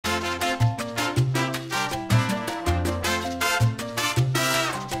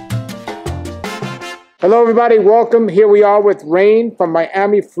Hello, everybody. Welcome. Here we are with Rain from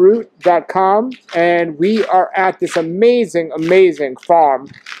MiamiFruit.com, and we are at this amazing farm.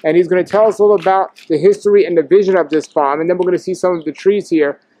 And he's going to tell us a little about the history and the vision of this farm, and then we're going to see some of the trees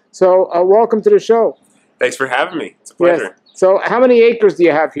here. So, welcome to the show. Thanks for having me. It's a pleasure. Yes. So, how many acres do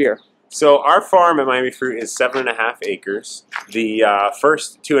you have here? So our farm at Miami Fruit is 7.5 acres. The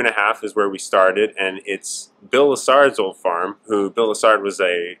first 2.5 is where we started, and it's Bill Lassard's old farm. Bill Lassard was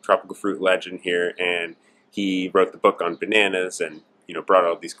a tropical fruit legend here, and he wrote the book on bananas, and brought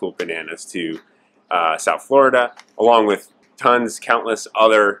all these cool bananas to South Florida, along with countless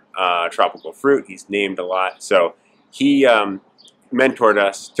other tropical fruit. He's named a lot, so he mentored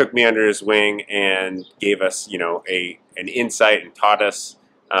us, took me under his wing, and gave us an insight and taught us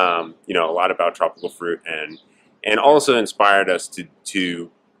a lot about tropical fruit, and also inspired us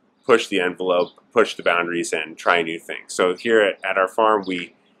to push the envelope, push the boundaries, and try new things. So here at our farm,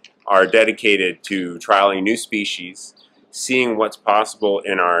 we are dedicated to trialing new species, seeing what's possible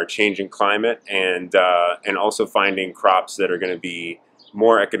in our changing climate, and also finding crops that are going to be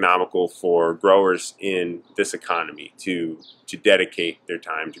more economical for growers in this economy to dedicate their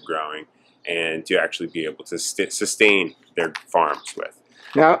time to growing and to actually be able to sustain their farms with.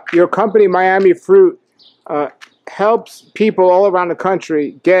 Now, your company, Miami Fruit, helps people all around the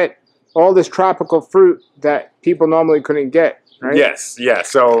country get all this tropical fruit that people normally couldn't get, right? Yes, yeah.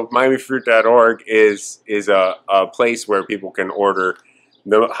 So MiamiFruit.org is a place where people can order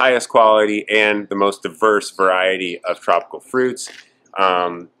the highest quality and the most diverse variety of tropical fruits.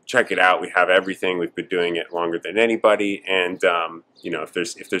 Check it out. We have everything. We've been doing it longer than anybody, and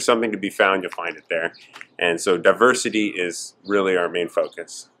if there's something to be found, you'll find it there. And so diversity is really our main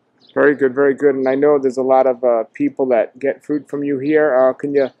focus. Very good, very good. And I know there's a lot of people that get fruit from you here.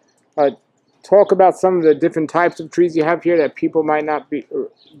 Can you talk about some of the different types of trees you have here that people might not be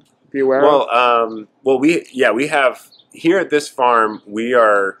aware of? We have here at this farm. We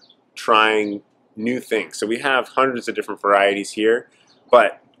are trying new things. So we have hundreds of different varieties here,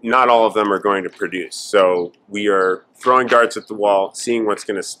 but not all of them are going to produce. So we are throwing darts at the wall, seeing what's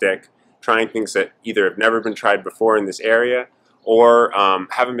going to stick, trying things that either have never been tried before in this area, or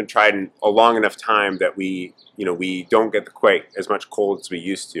haven't been tried in a long enough time that we don't get quite as much cold as we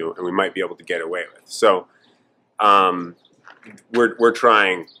used to, and we might be able to get away with. So we're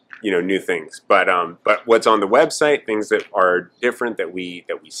trying new things, but what's on the website, things that are different that we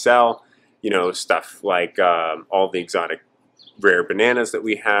sell, stuff like all the exotic rare bananas that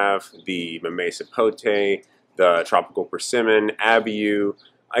we have, the Mamey sapote, the tropical persimmon, abiu,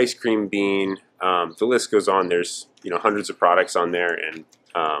 ice cream bean. The list goes on. There's hundreds of products on there, and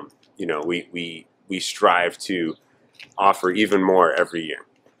we strive to offer even more every year.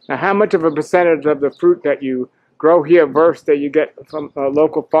 Now, how much of a percentage of the fruit that you grow here versus that you get from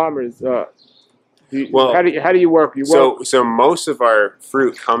local farmers? How do you work? So most of our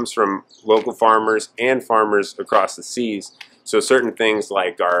fruit comes from local farmers and farmers across the seas. So certain things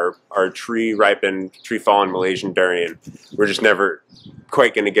like our tree-ripened, tree-fallen Malaysian durian, we're just never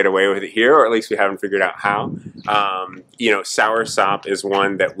quite going to get away with it here, or at least we haven't figured out how. Soursop is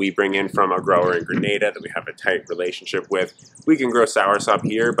one that we bring in from a grower in Grenada that we have a tight relationship with. We can grow soursop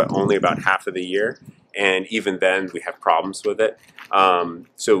here, but only about half of the year, and even then we have problems with it. Our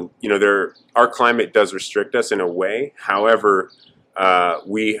climate does restrict us in a way. However,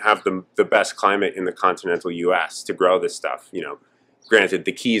 we have the best climate in the continental U.S. to grow this stuff. Granted,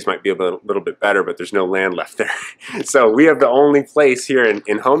 the Keys might be a little bit better, but there's no land left there. So we have the only place here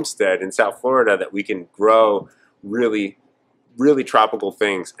in Homestead in South Florida that we can grow really, really tropical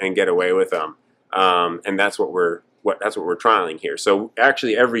things and get away with them. And that's what we're trialing here. So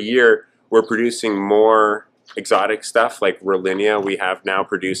actually, every year we're producing more exotic stuff like Rollinia we have now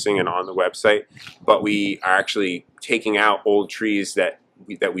producing and on the website, but we are actually taking out old trees that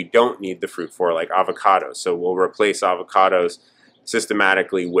we don't need the fruit for, like avocados. So we'll replace avocados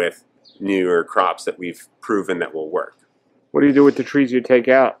systematically with newer crops that we've proven that will work. What do you do with the trees you take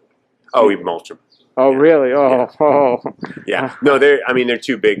out? Oh, we mulch them. Oh, yeah. Really? Oh, yeah. Oh. Yeah. No, they're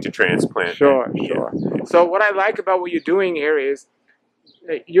too big to transplant. Sure. So what I like about what you're doing here is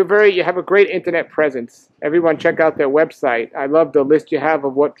you have a great internet presence. Everyone check out their website. I love the list you have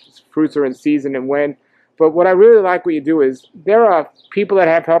of what fruits are in season and when. But what I really like what you do is there are people that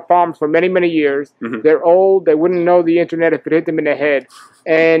have farms for many, many years. Mm-hmm. They're old. They wouldn't know the internet if it hit them in the head.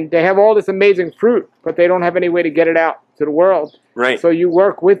 And they have all this amazing fruit, but they don't have any way to get it out to the world. Right. So you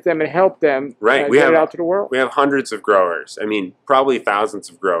work with them and help them get it out to the world. We have hundreds of growers. I mean, probably thousands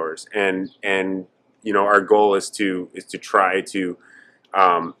of growers. And our goal is to try to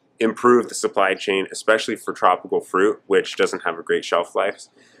improve the supply chain, especially for tropical fruit, which doesn't have a great shelf life.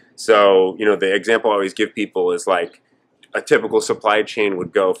 So, you know, the example I always give people is like a typical supply chain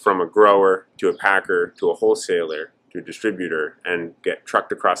would go from a grower to a packer to a wholesaler to a distributor and get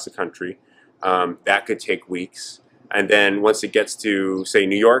trucked across the country. That could take weeks. And then once it gets to, say,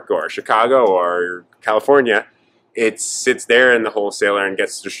 New York or Chicago or California, it sits there in the wholesaler and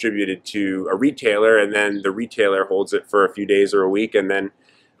gets distributed to a retailer, and then the retailer holds it for a few days or a week, and then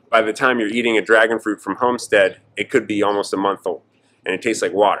by the time you're eating a dragon fruit from Homestead, it could be almost a month old, and it tastes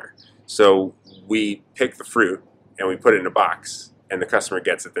like water. So we pick the fruit and we put it in a box, and the customer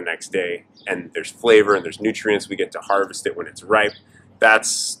gets it the next day, and there's flavor and there's nutrients. We get to harvest it when it's ripe.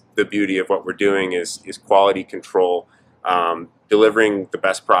 That's the beauty of what we're doing is quality control, delivering the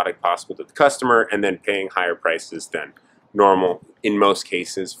best product possible to the customer, and then paying higher prices than normal in most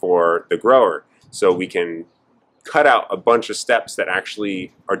cases for the grower. So we can cut out a bunch of steps that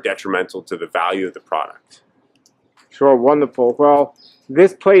actually are detrimental to the value of the product. Sure, wonderful. Well,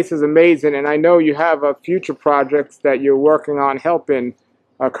 this place is amazing, and I know you have future projects that you're working on helping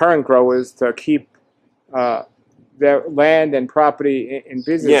current growers to keep their land and property in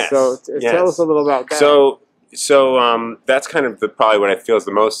business. Yes, So tell us a little about that. So that's kind of probably what I feel is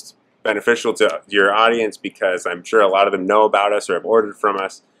the most beneficial to your audience, because I'm sure a lot of them know about us or have ordered from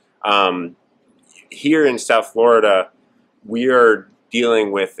us. Here in South Florida, we are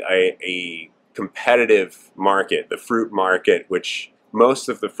dealing with a competitive market, the fruit market, which most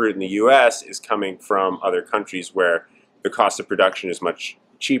of the fruit in the U.S. is coming from other countries where the cost of production is much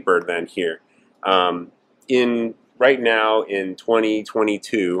cheaper than here. Right now in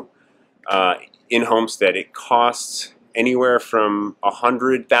 2022, in Homestead, it costs anywhere from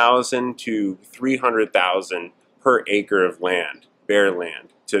 $100,000 to $300,000 per acre of land, bare land,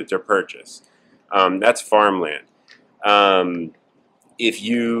 to purchase. That's farmland. If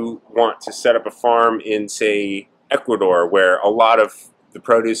you want to set up a farm in, say, Ecuador, where a lot of the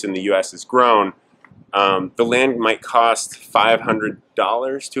produce in the U.S. is grown, the land might cost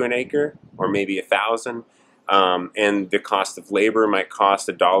 $500 to an acre, or maybe $1,000. And the cost of labor might cost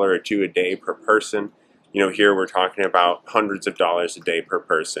 $1 or $2 a day per person. You know, here we're talking about hundreds of dollars a day per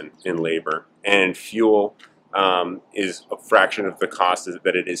person in labor, and fuel is a fraction of the cost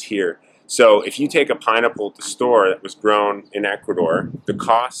that it is here. So if you take a pineapple to store that was grown in Ecuador, the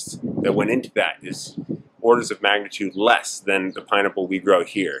cost that went into that is orders of magnitude less than the pineapple we grow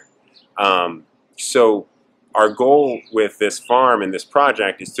here. So our goal with this farm and this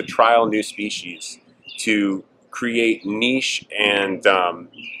project is to trial new species, to create niche and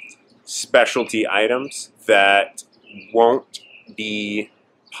specialty items that won't be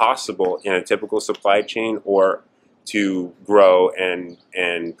possible in a typical supply chain, or to grow and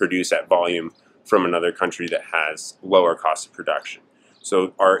produce at volume from another country that has lower cost of production.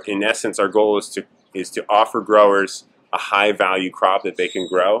 So in essence, our goal is to offer growers a high value crop that they can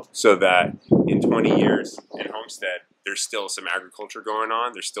grow, so that in 20 years in Homestead, there's still some agriculture going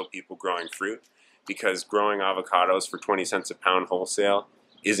on. There's still people growing fruit, because growing avocados for 20 cents a pound wholesale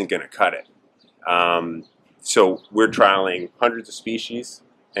isn't going to cut it. So we're trialing hundreds of species,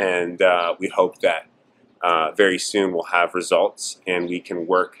 and we hope that very soon we'll have results, and we can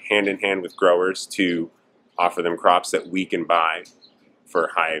work hand in hand with growers to offer them crops that we can buy for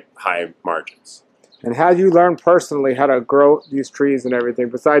high margins. And how did you learn personally how to grow these trees and everything?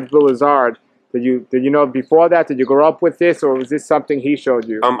 Besides Bill Lazard, did you know before that? Did you grow up with this, or was this something he showed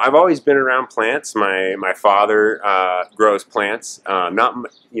you? I've always been around plants. My father grows plants.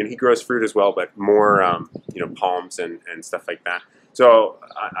 He grows fruit as well, but more palms and stuff like that. So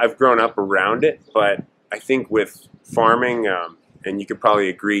I've grown up around it. But I think with farming, and you could probably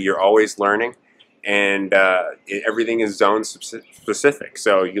agree, you're always learning, and everything is zone specific.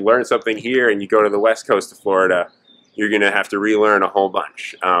 So you learn something here, and you go to the west coast of Florida, you're going to have to relearn a whole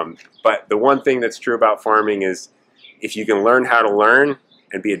bunch. But the one thing that's true about farming is, if you can learn how to learn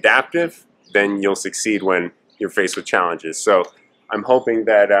and be adaptive, then you'll succeed when you're faced with challenges. So I'm hoping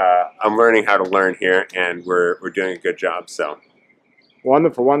that I'm learning how to learn here, and we're doing a good job. So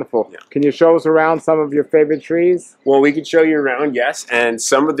wonderful, wonderful. Yeah. Can you show us around some of your favorite trees? Well, we can show you around, yes. And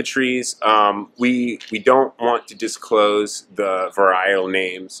some of the trees, we don't want to disclose the varietal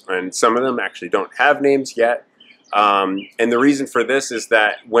names, and some of them actually don't have names yet. And the reason for this is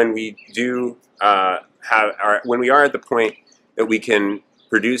that when we do when we are at the point that we can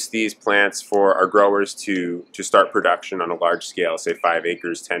produce these plants for our growers to start production on a large scale, say 5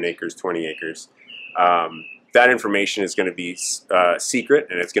 acres, 10 acres, 20 acres, that information is going to be secret,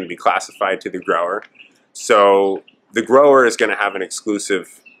 and it's going to be classified to the grower. So the grower is going to have an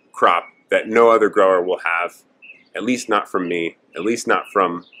exclusive crop that no other grower will have, at least not from me, at least not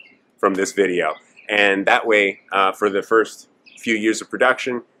from this video. And that way, for the first few years of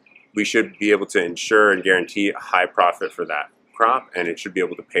production, we should be able to ensure and guarantee a high profit for that crop, and it should be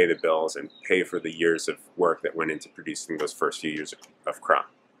able to pay the bills and pay for the years of work that went into producing those first few years of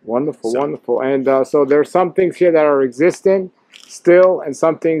crop. Wonderful, wonderful. And so there's some things here that are existing still, and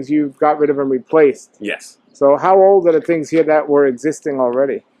some things you've got rid of and replaced. Yes. So how old are the things here that were existing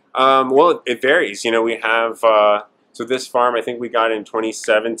already? Well, it varies. You know, we have, so this farm I think we got in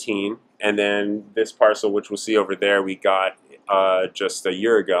 2017, and then this parcel, which we'll see over there, we got just a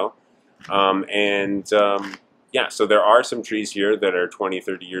year ago. Yeah, so there are some trees here that are 20,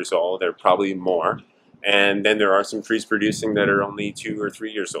 30 years old. There are probably more. And then there are some trees producing that are only 2 or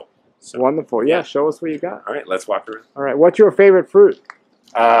 3 years old. So, wonderful. Yeah, show us what you got. All right, let's walk around. All right, what's your favorite fruit?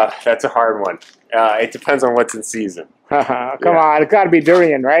 That's a hard one. It depends on what's in season. Come on, it's got to be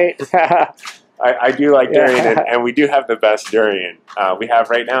durian, right? I do like durian, and we do have the best durian. We have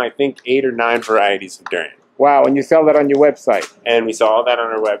right now, I think, 8 or 9 varieties of durian. Wow, and you sell that on your website? And we sell all that on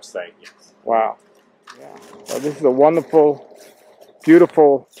our website, yes. Wow. Yeah. Well, this is a wonderful,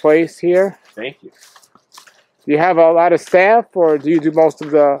 beautiful place here. Thank you. Do you have a lot of staff, or do you do most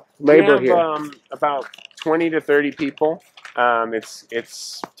of the labor here? We have about 20 to 30 people.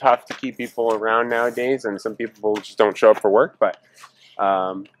 It's tough to keep people around nowadays, and some people just don't show up for work, but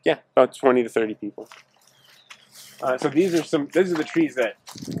yeah, about 20 to 30 people. So these are the trees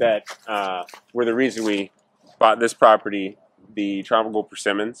that were the reason we bought this property, the tropical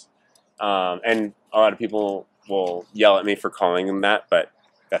persimmons. And a lot of people will yell at me for calling them that, but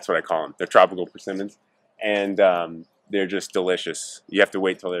that's what I call them. They're tropical persimmons, and they're just delicious. You have to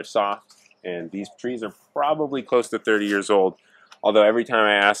wait till they're soft, and these trees are probably close to 30 years old. Although every time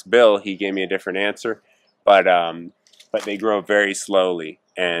I asked Bill, he gave me a different answer. But they grow very slowly,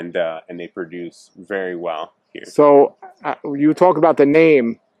 and they produce very well here. So you talk about the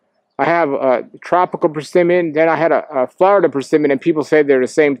name. I have a tropical persimmon, then I had a Florida persimmon, and people say they're the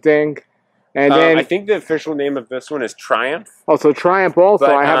same thing. And then I think the official name of this one is Triumph. Oh, so Triumph also.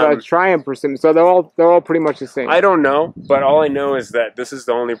 But, I have a Triumph persimmon. So they're all pretty much the same. I don't know, but all I know is that this is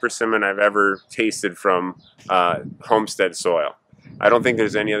the only persimmon I've ever tasted from homestead soil. I don't think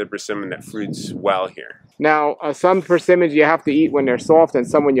there's any other persimmon that fruits well here. Now, some persimmons you have to eat when they're soft, and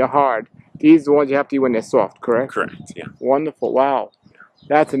some when you're hard. These are the ones you have to eat when they're soft, correct? Correct, yeah. Wonderful. Wow.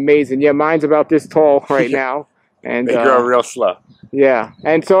 That's amazing. Yeah, mine's about this tall right now. And they grow real slow. Yeah.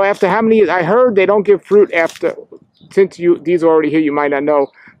 And so after how many years? I heard they don't give fruit after, since these are already here, you might not know.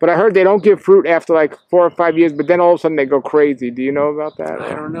 But I heard they don't give fruit after like 4 or 5 years, but then all of a sudden they go crazy. Do you know about that?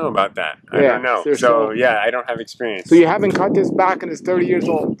 I don't know about that. I don't know. So, yeah, I don't have experience. So you haven't cut this back and it's 30 years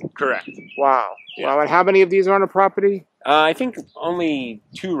old? Correct. Wow. Yeah. Wow. And how many of these are on the property? I think only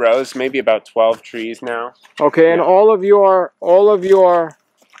 2 rows, maybe about 12 trees now. Okay, yeah. And all of your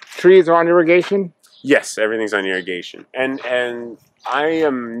trees are on irrigation? Yes, everything's on irrigation. And I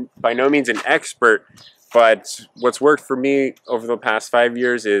am by no means an expert, but what's worked for me over the past 5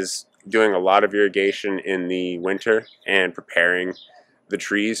 years is doing a lot of irrigation in the winter and preparing the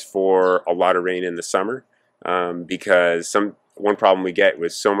trees for a lot of rain in the summer. Because one problem we get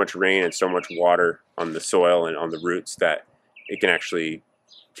with so much rain and so much water on the soil and on the roots that it can actually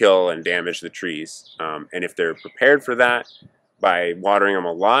kill and damage the trees. And if they're prepared for that by watering them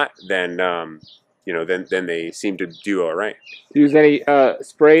a lot, then then they seem to do all right. Use any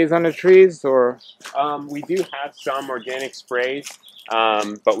sprays on the trees, or? We do have some organic sprays,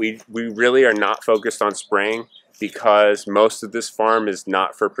 but we really are not focused on spraying because most of this farm is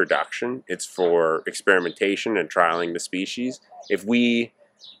not for production. It's for experimentation and trialing the species. If we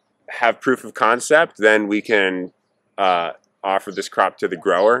have proof of concept, then we can offer this crop to the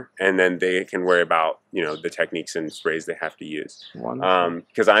grower, and then they can worry about the techniques and sprays they have to use.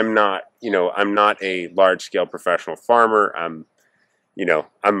 Because I'm not a large scale professional farmer. I'm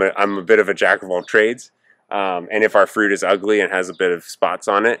a bit of a jack of all trades. And if our fruit is ugly and has a bit of spots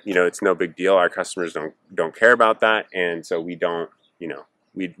on it, it's no big deal. Our customers don't care about that, and so we don't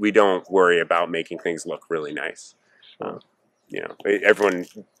we don't worry about making things look really nice. Everyone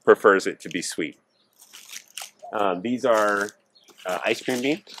prefers it to be sweet. These are ice cream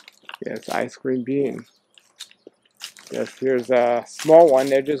beans. Yes, ice cream bean. Yes, here's a small one.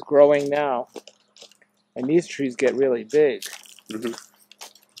 They're just growing now. And these trees get really big. Mm-hmm.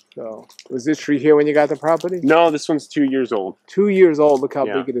 So, was this tree here when you got the property? No, this one's 2 years old. 2 years old. Look how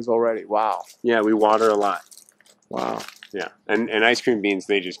big it is already. Wow. Yeah, we water a lot. Wow. Yeah, and ice cream beans,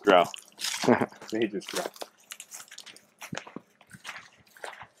 they just grow. They just grow.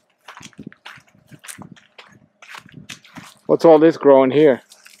 What's all this growing here?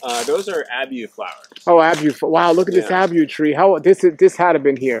 Those are abu flowers. Oh, abu. Wow, look at this Yeah. abu tree. How this had to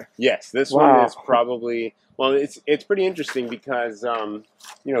been here. Yes, this Wow. one is probably, well, it's pretty interesting because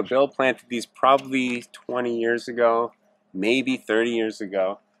you know, Bill planted these probably 20 years ago, maybe 30 years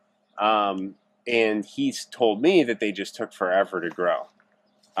ago, and he's told me that they just took forever to grow.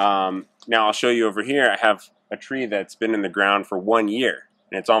 Now I'll show you over here. I have a tree that's been in the ground for 1 year,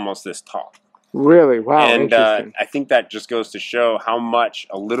 and it's almost this tall. Really? Wow, And interesting. I think that just goes to show how much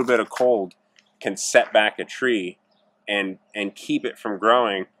a little bit of cold can set back a tree and keep it from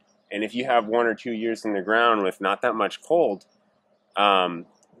growing. And if you have 1 or 2 years in the ground with not that much cold,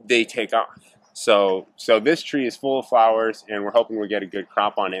 they take off. So this tree is full of flowers, and we're hoping we get a good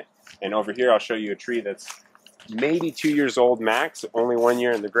crop on it. And over here, I'll show you a tree that's maybe 2 years old max, only 1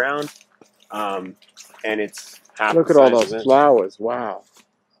 year in the ground, and it's half Look the at all size of those this. flowers. Wow.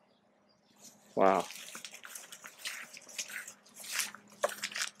 Wow.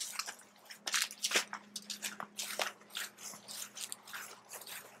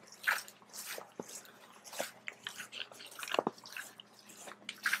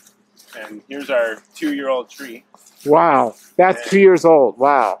 And here's our 2-year-old tree, Wow. That's 2 years old.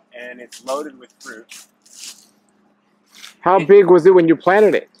 Wow. and it's loaded with fruit. How big was it when you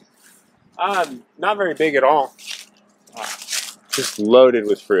planted it? Not very big at all. Just loaded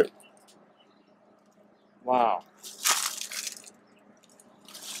with fruit. Wow.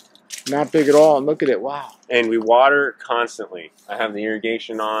 Not big at all. And look at it. Wow. And we water constantly. I have the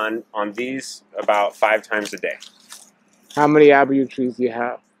irrigation on these about 5 times a day. How many abu trees do you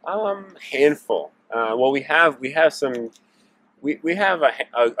have? Handful. Well, we have some. We have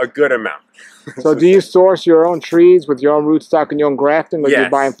a good amount. So do you source your own trees with your own rootstock and your own grafting, or do you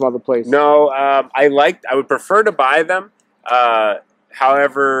buy them from other places? No, I would prefer to buy them.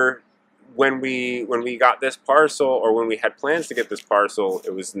 However, when we got this parcel, or when we had plans to get this parcel,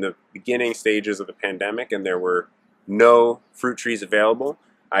 it was in the beginning stages of the pandemic, and there were no fruit trees available.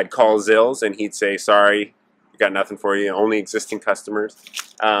 I'd call Zills, and he'd say, "Sorry, we got nothing for you. Only existing customers."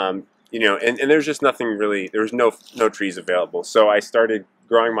 You know, and there's just nothing really. There was no trees available, so I started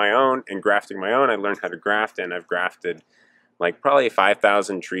growing my own and grafting my own. I learned how to graft, and I've grafted like probably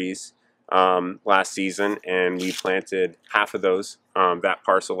 5,000 trees last season, and we planted half of those. That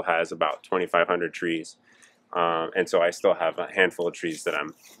parcel has about 2,500 trees, and so I still have a handful of trees that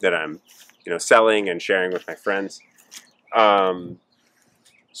I'm you know, selling and sharing with my friends.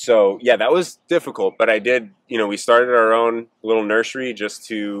 So yeah, that was difficult, but I did, you know, we started our own little nursery just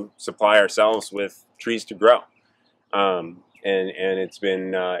to supply ourselves with trees to grow. And it's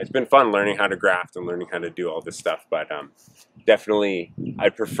been fun learning how to graft and learning how to do all this stuff, but definitely I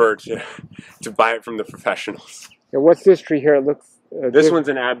prefer to buy it from the professionals. Yeah, what's this tree here? It looks This one's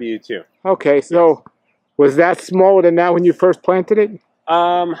an abu too. okay. So was that smaller than that when you first planted it?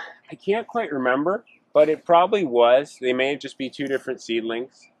 I can't quite remember, but it probably was. They may just be 2 different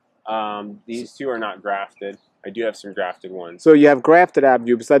seedlings. These 2 are not grafted. I do have some grafted ones. So you have grafted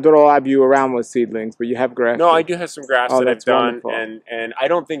abu, because I thought all abu around was seedlings, but you have grafted. No, I do have some grafts that I've that's done, wonderful. and I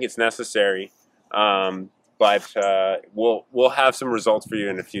don't think it's necessary. But we'll have some results for you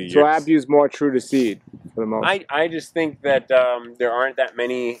in a few years. So abu is more true to seed for the most. I just think that there aren't that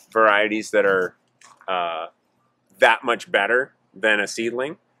many varieties that are that much better than a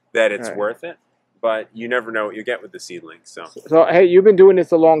seedling, that it's Right. worth it. But you never know what you get with the seedling. So So hey, you've been doing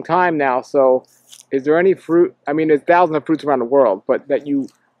this a long time now. So is there any fruit? I mean, there's thousands of fruits around the world, but that you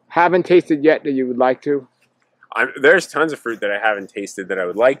haven't tasted yet that you would like to? there's tons of fruit that I haven't tasted that I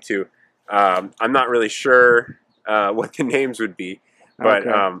would like to. I'm not really sure what the names would be, but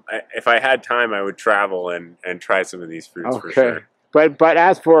Okay. if I had time, I would travel and try some of these fruits for sure. But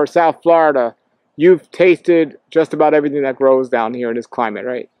as for South Florida, you've tasted just about everything that grows down here in this climate,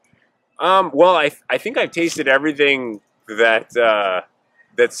 right? Well, I think I've tasted everything that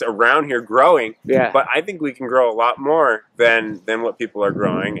that's around here growing. Yeah. But I think we can grow a lot more than what people are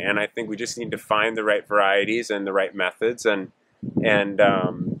growing, and I think we just need to find the right varieties and the right methods, and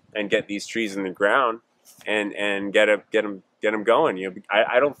get these trees in the ground and get them going. You know,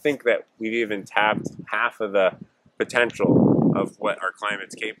 I don't think that we've even tapped half of the potential of what our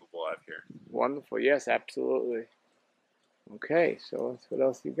climate's capable of here. Wonderful. Yes, absolutely. Okay, so what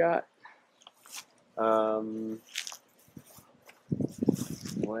else you got?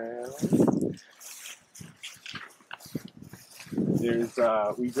 Well, there's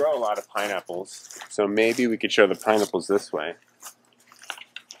we grow a lot of pineapples, so maybe we could show the pineapples this way.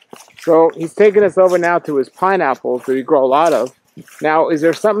 So he's taking us over now to his pineapples that we grow a lot of. Now, is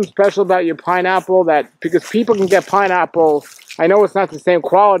there something special about your pineapple that, because people can get pineapple, I know it's not the same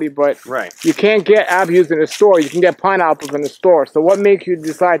quality, but Right. you can't get abus in the store. You can get pineapples in the store. So what makes you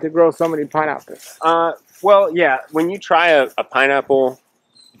decide to grow so many pineapples? Well, yeah, when you try a pineapple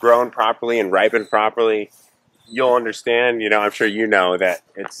grown properly and ripened properly, you'll understand, I'm sure you know that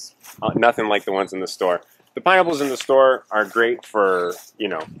it's nothing like the ones in the store. The pineapples in the store are great for,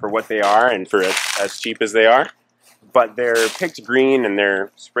 for what they are and for as cheap as they are. But they're picked green and they're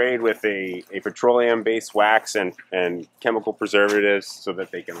sprayed with a petroleum-based wax and chemical preservatives so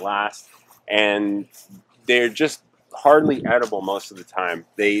that they can last. And they're just hardly edible most of the time.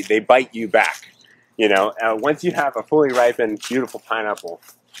 They bite you back. Once you have a fully ripened, beautiful pineapple,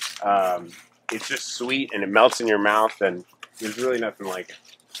 it's just sweet and it melts in your mouth, and there's really nothing like it.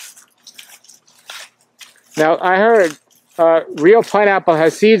 Now, I heard real pineapple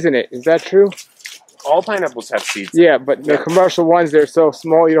has seeds in it. Is that true? All pineapples have seeds. Yeah, but the commercial ones, they're so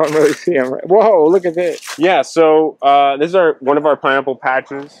small you don't really see them. Right? Whoa, look at this. Yeah, so this is one of our pineapple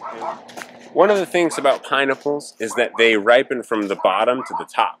patches. One of the things about pineapples is that they ripen from the bottom to the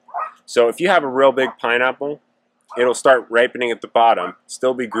top. So if you have a real big pineapple, it'll start ripening at the bottom,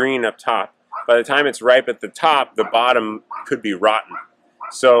 still be green up top. By the time it's ripe at the top, the bottom could be rotten.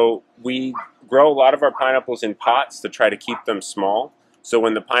 So we grow a lot of our pineapples in pots to try to keep them small. So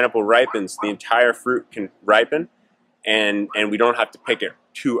when the pineapple ripens, the entire fruit can ripen, and we don't have to pick it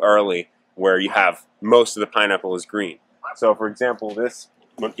too early where you have most of the pineapple is green. So for example, this,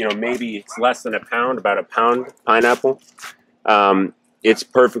 maybe it's less than a pound, about a pound pineapple. It's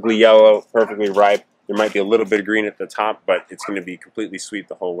perfectly yellow, perfectly ripe. There might be a little bit of green at the top, but it's going to be completely sweet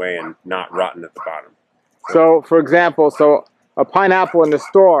the whole way and not rotten at the bottom. So for example, a pineapple in the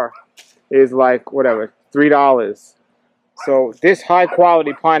store is like, whatever, $3. So this high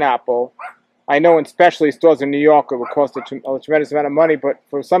quality pineapple, I know in specialty stores in New York it would cost a tremendous amount of money, but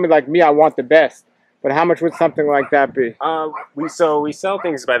for somebody like me, I want the best. But how much would something like that be? We sell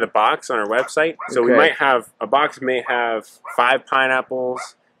things by the box on our website. So we might have, a box may have 5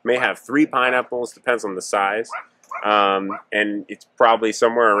 pineapples, may have 3 pineapples, depends on the size. And it's probably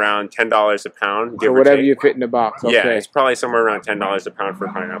somewhere around $10 a pound. So whatever you fit in the box. Okay. Yeah, it's probably somewhere around $10 a pound for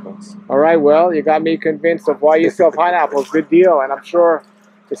pineapples. All right, well, you got me convinced of why you sell pineapples. Good deal, and I'm sure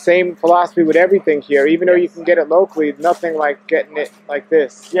the same philosophy with everything here. Even though you can get it locally, nothing like getting it like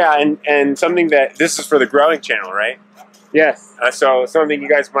this. Yeah, and something that, this is for the growing channel, right? Yes. So something you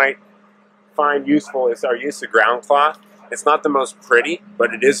guys might find useful is our use of ground cloth. It's not the most pretty,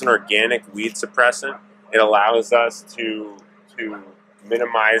 but it is an organic weed suppressant. It allows us to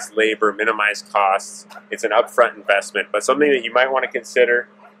minimize labor, minimize costs. It's an upfront investment, but something that you might want to consider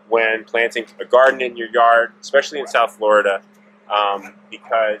when planting a garden in your yard, especially in South Florida,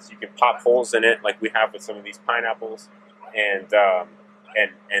 because you can pop holes in it like we have with some of these pineapples, and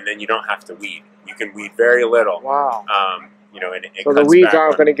then you don't have to weed. You can weed very little. Wow. And it so the weeds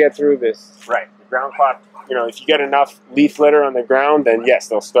aren't going to get through this. Right. The ground cloth, if you get enough leaf litter on the ground, then yes,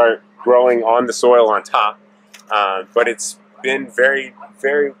 they'll start growing on the soil on top. But it's been very,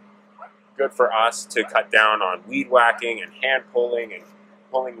 very good for us to cut down on weed whacking and hand pulling and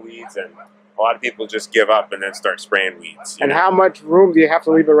pulling weeds, and a lot of people just give up and then start spraying weeds. And how much room do you have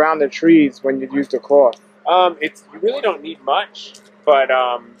to leave around the trees when you use the cloth? You really don't need much, but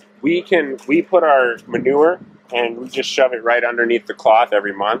we put our manure and we just shove it right underneath the cloth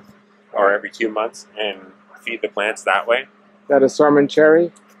every month or every 2 months and feed the plants that way. Is that a Sermon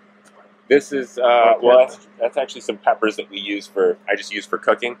cherry? This is, well, that's actually some peppers that I just use for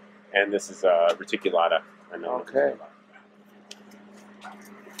cooking, and this is reticulata. Okay.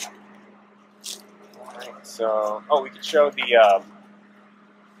 Alright, so, we could show the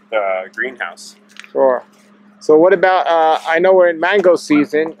greenhouse. Sure. So what about, I know we're in mango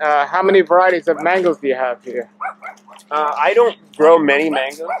season. How many varieties of mangoes do you have here? I don't grow many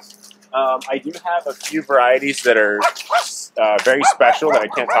mangoes. I do have a few varieties that are very special that I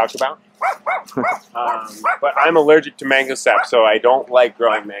can't talk about. But I'm allergic to mango sap, so I don't like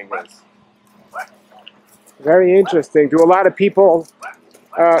growing mangoes. Very interesting. Do a lot of people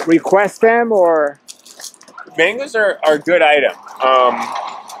request them, or? Mangoes are a good item.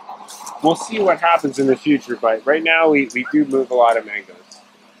 We'll see what happens in the future, but right now we do move a lot of mangoes.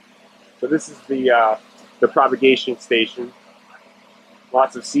 So this is the propagation station.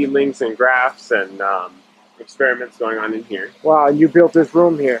 Lots of seedlings and grafts and experiments going on in here. Wow, and you built this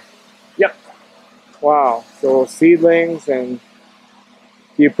room here? Yep. Wow, so seedlings, and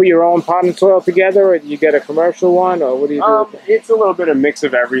do you put your own pot and soil together, or do you get a commercial one, or what do you do with it? It's a little bit of mix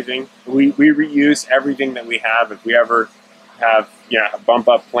of everything. We reuse everything that we have. If we ever have bump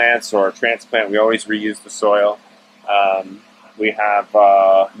up plants or transplant, we always reuse the soil. We have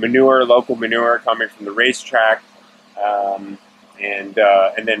manure, local manure coming from the racetrack, and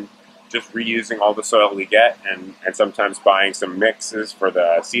then just reusing all the soil we get, and sometimes buying some mixes for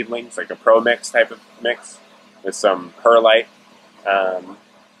the seedlings, like a pro mix type of mix with some perlite.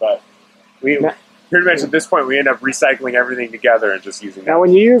 But we pretty much at this point we end up recycling everything together and just using that. Now,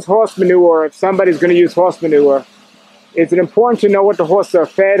 when you use horse manure, if somebody's going to use horse manure, is it important to know what the horses are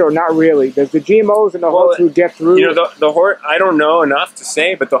fed or not really? Does the GMOs and the horse food get through? You know, the horse, I don't know enough to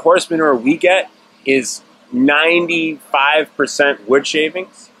say, but the horse manure we get is 95% wood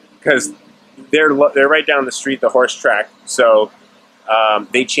shavings, because they're right down the street, the horse track. So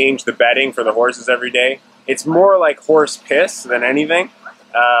they change the bedding for the horses every day. It's more like horse piss than anything,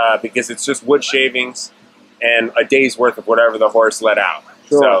 because it's just wood shavings and a day's worth of whatever the horse let out.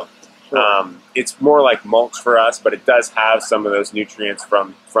 Sure. So it's more like mulch for us, but it does have some of those nutrients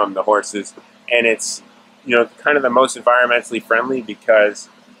from the horses, and it's, you know, kind of the most environmentally friendly, because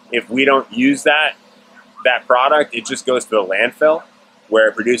if we don't use that product, it just goes to the landfill where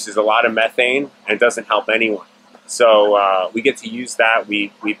it produces a lot of methane and doesn't help anyone. So we get to use that.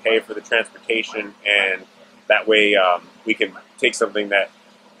 We pay for the transportation, and that way we can take something that,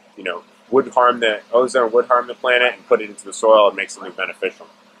 you know, would harm the ozone, would harm the planet, and put it into the soil and make something beneficial.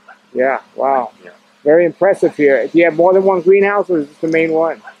 Yeah, wow. Yeah. Very impressive here. Do you have more than one greenhouse, or is this the main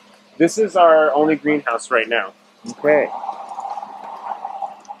one? This is our only greenhouse right now. Okay.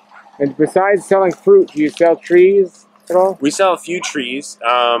 And besides selling fruit, do you sell trees at all? We sell a few trees.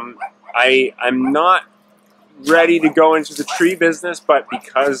 I'm not ready to go into the tree business, but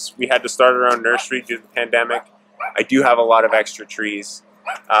because we had to start our own nursery due to the pandemic, I do have a lot of extra trees.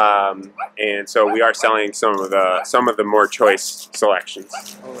 And so we are selling some of the more choice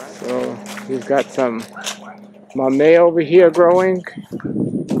selections. All right. So we've got some mamey over here growing,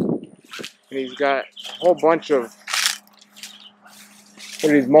 and he's got a whole bunch of,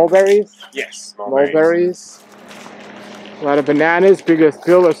 what are these, mulberries? Yes, mulberries. A lot of bananas, because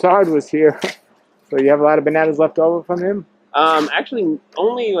Bill Lassard was here. So you have a lot of bananas left over from him? Actually,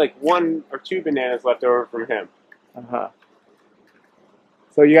 only like 1 or 2 bananas left over from him. Uh-huh.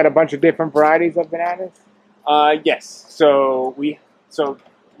 So you got a bunch of different varieties of bananas? Yes. So we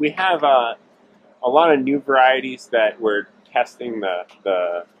have a lot of new varieties that we're testing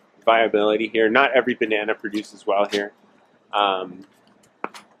the viability here. Not every banana produces well here,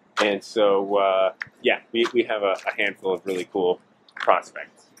 and so yeah, we have a handful of really cool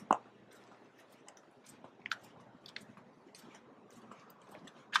prospects.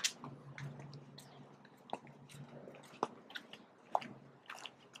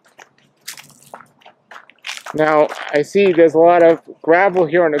 Now, I see there's a lot of gravel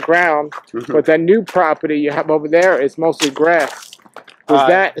here on the ground, but that new property you have over there is mostly grass. Was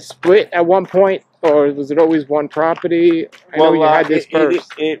that split at one point, or was it always one property? I know you had this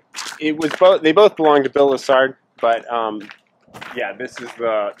first. It was both. They both belong to Bill Lassard, but yeah, this is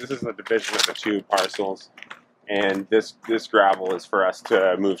the division of the 2 parcels, and this gravel is for us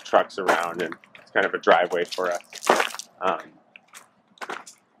to move trucks around, and it's kind of a driveway for us.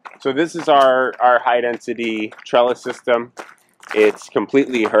 So this is our high-density trellis system. It's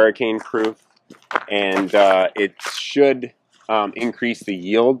completely hurricane-proof, and it should increase the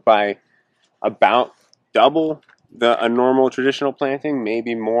yield by about double a normal traditional planting,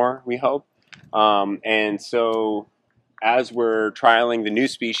 maybe more, we hope. And so as we're trialing the new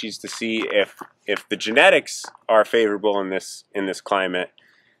species to see if the genetics are favorable in this climate,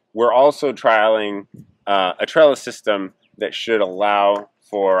 we're also trialing a trellis system that should allow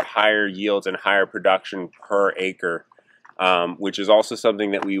for higher yields and higher production per acre, which is also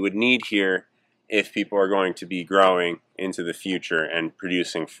something that we would need here if people are going to be growing into the future and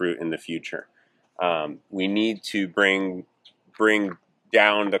producing fruit in the future. We need to bring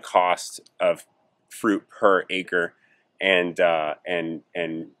down the cost of fruit per acre, and the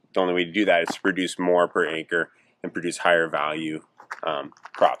only way to do that is to produce more per acre and produce higher value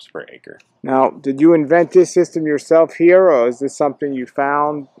crops per acre. Now, did you invent this system yourself here, or is this something you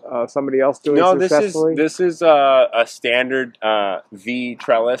found somebody else doing successfully? No, this is a standard V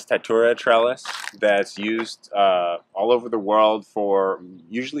trellis, Tatura trellis, that's used all over the world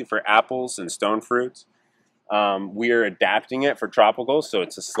usually for apples and stone fruits. We are adapting it for tropicals, so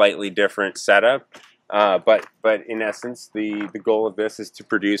it's a slightly different setup. But in essence, the goal of this is to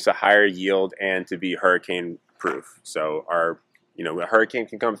produce a higher yield and to be hurricane proof. So a hurricane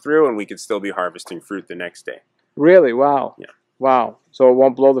can come through and we could still be harvesting fruit the next day. Really? Wow. Yeah. Wow. So it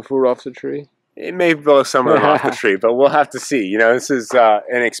won't blow the fruit off the tree? It may blow some of them off the tree, but we'll have to see. You know, this is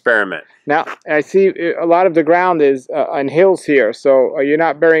an experiment. Now, I see a lot of the ground is on hills here. So are you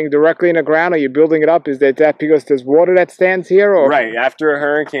not burying directly in the ground? Are you building it up? Is that because there's water that stands here? Or? Right. After a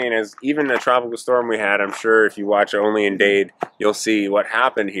hurricane, as even a tropical storm we had, I'm sure if you watch Only in Dade, you'll see what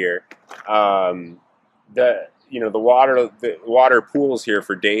happened here. The water pools here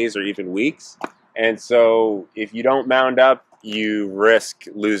for days or even weeks. And so if you don't mound up, you risk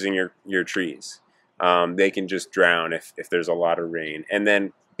losing your trees. They can just drown if there's a lot of rain. And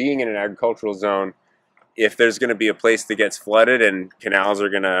then being in an agricultural zone, if there's going to be a place that gets flooded and canals are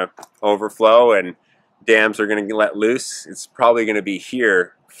going to overflow and dams are going to let loose, it's probably going to be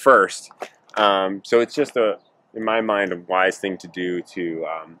here first. So it's just, in my mind, a wise thing to do to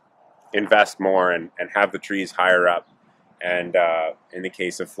invest more and have the trees higher up. And in the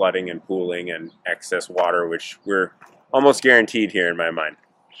case of flooding and pooling and excess water, which we're almost guaranteed here in my mind.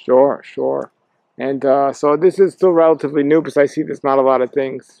 Sure, sure. And so this is still relatively new because I see there's not a lot of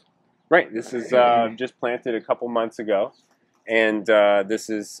things. Right. This is just planted a couple months ago. And this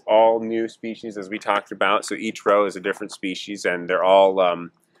is all new species as we talked about. So each row is a different species and they're all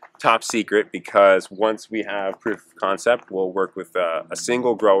top secret because once we have proof of concept, we'll work with a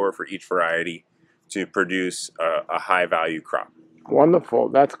single grower for each variety to produce a high value crop. Wonderful.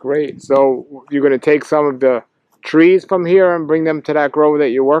 That's great. So you're going to take some of the trees from here and bring them to that grower that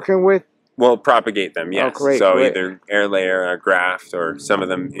you're working with? We'll propagate them, yes. Oh, great, so great. Either air layer, a graft, or some of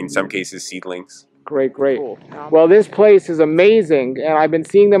them, in some cases, seedlings. Great, great. Cool. Well, this place is amazing, and I've been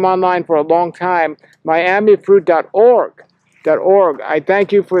seeing them online for a long time. MiamiFruit.org. I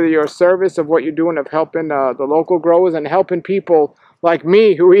thank you for your service of what you're doing of helping the local growers and helping people like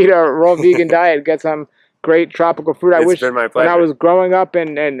me who eat a raw vegan diet get some great tropical fruit. I wish been my when pleasure. I was growing up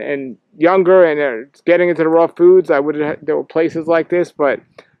and younger and getting into the raw foods, there were places like this, but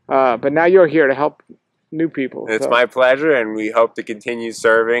now you're here to help new people. It's my pleasure, and we hope to continue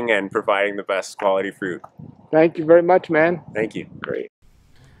serving and providing the best quality fruit. Thank you very much, man. Thank you. Great.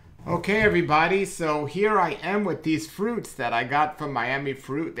 Okay, everybody, so here I am with these fruits that I got from Miami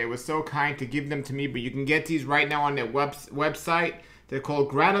Fruit. They were so kind to give them to me, but you can get these right now on their website. They're called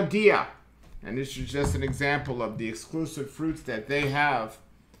Granadilla, and this is just an example of the exclusive fruits that they have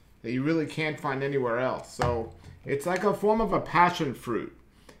that you really can't find anywhere else. So it's like a form of a passion fruit,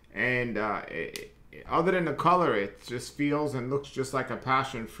 and other than the color, it just feels and looks just like a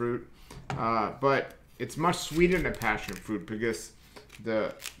passion fruit, but it's much sweeter than a passion fruit because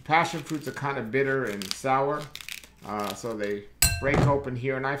the passion fruits are kind of bitter and sour, so they break open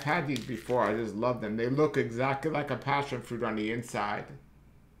here, and I've had these before. I just love them. They look exactly like a passion fruit on the inside,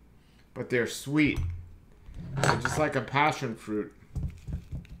 but they're sweet. They're just like a passion fruit.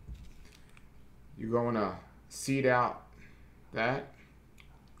 You're going to seed out that.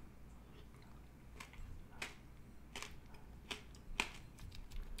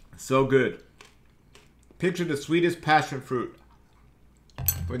 So good. Picture the sweetest passion fruit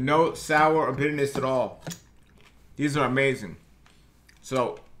with no sour or bitterness at all. These are amazing.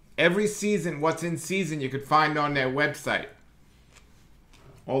 So every season, what's in season, you could find on their website.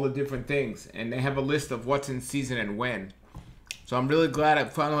 All the different things. And they have a list of what's in season and when. So I'm really glad I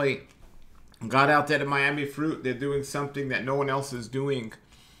finally got out there to Miami Fruit. They're doing something that no one else is doing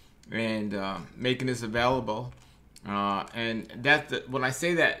and making this available. And when I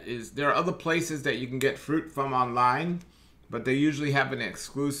say that is there are other places that you can get fruit from online, but they usually have an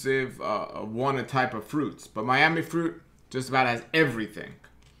exclusive one type of fruits. But Miami Fruit just about has everything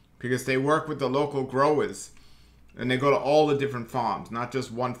because they work with the local growers and they go to all the different farms, not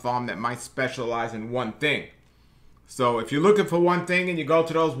just one farm that might specialize in one thing. So if you're looking for one thing and you go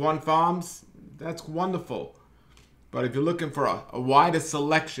to those one farms, that's wonderful. But if you're looking for a wider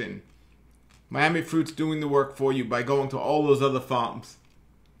selection, Miami Fruit's doing the work for you by going to all those other farms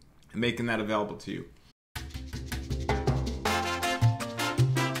and making that available to you.